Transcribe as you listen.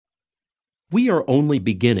We are only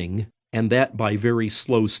beginning, and that by very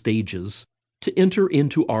slow stages, to enter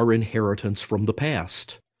into our inheritance from the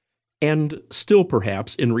past. And still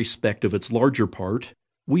perhaps in respect of its larger part,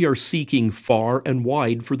 we are seeking far and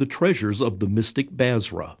wide for the treasures of the mystic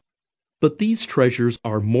Basra. But these treasures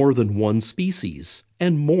are more than one species,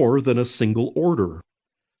 and more than a single order.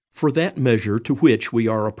 For that measure to which we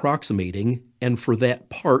are approximating, and for that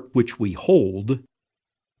part which we hold,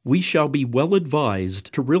 we shall be well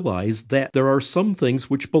advised to realize that there are some things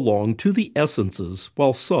which belong to the essences,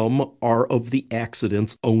 while some are of the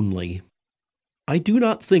accidents only. I do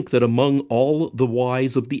not think that among all the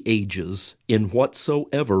wise of the ages, in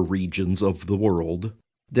whatsoever regions of the world,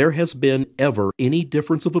 there has been ever any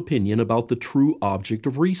difference of opinion about the true object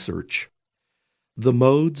of research. The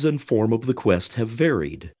modes and form of the quest have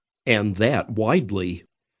varied, and that widely,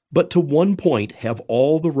 but to one point have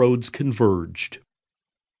all the roads converged.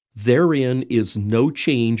 Therein is no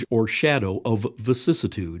change or shadow of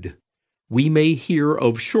vicissitude. We may hear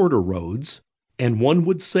of shorter roads, and one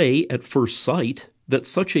would say at first sight that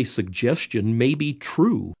such a suggestion may be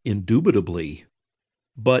true, indubitably.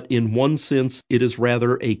 But in one sense it is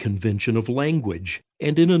rather a convention of language,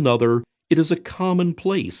 and in another it is a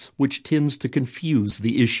commonplace which tends to confuse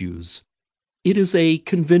the issues. It is a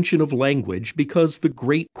convention of language because the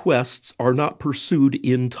great quests are not pursued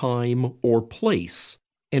in time or place,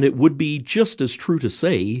 and it would be just as true to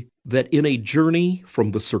say that in a journey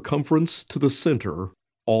from the circumference to the center,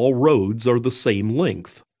 all roads are the same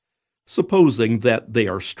length, supposing that they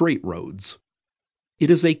are straight roads. It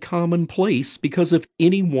is a commonplace because if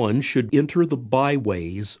any one should enter the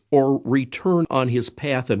byways or return on his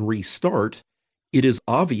path and restart, it is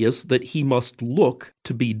obvious that he must look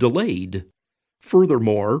to be delayed.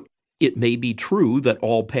 Furthermore, it may be true that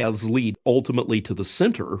all paths lead ultimately to the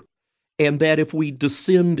center, and that if we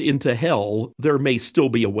descend into hell, there may still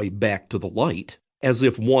be a way back to the light, as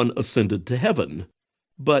if one ascended to heaven.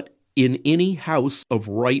 But in any house of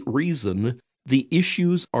right reason, the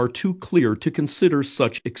issues are too clear to consider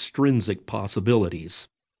such extrinsic possibilities.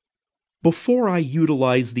 Before I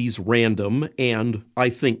utilize these random and, I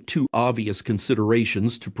think, too obvious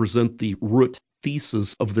considerations to present the root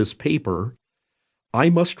thesis of this paper, I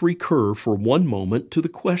must recur for one moment to the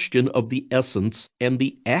question of the essence and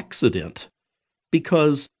the accident,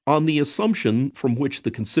 because on the assumption from which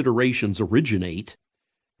the considerations originate,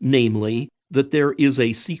 namely, that there is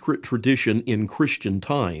a secret tradition in Christian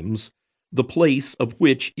times, the place of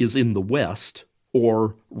which is in the West,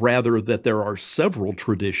 or rather that there are several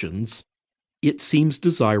traditions, it seems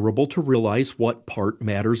desirable to realize what part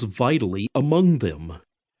matters vitally among them.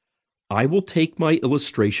 I will take my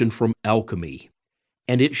illustration from alchemy,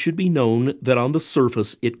 and it should be known that on the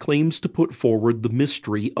surface it claims to put forward the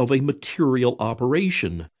mystery of a material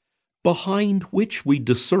operation, behind which we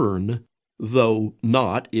discern, though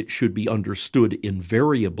not, it should be understood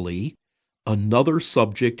invariably, another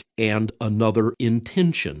subject and another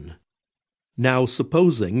intention. Now,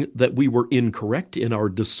 supposing that we were incorrect in our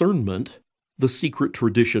discernment, the secret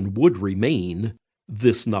tradition would remain,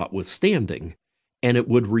 this notwithstanding, and it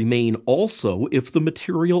would remain also if the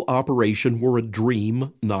material operation were a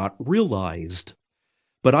dream not realized.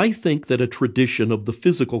 But I think that a tradition of the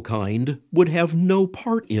physical kind would have no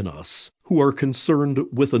part in us, who are concerned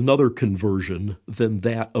with another conversion than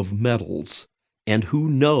that of metals, and who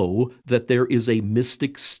know that there is a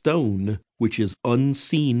mystic stone which is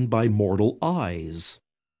unseen by mortal eyes.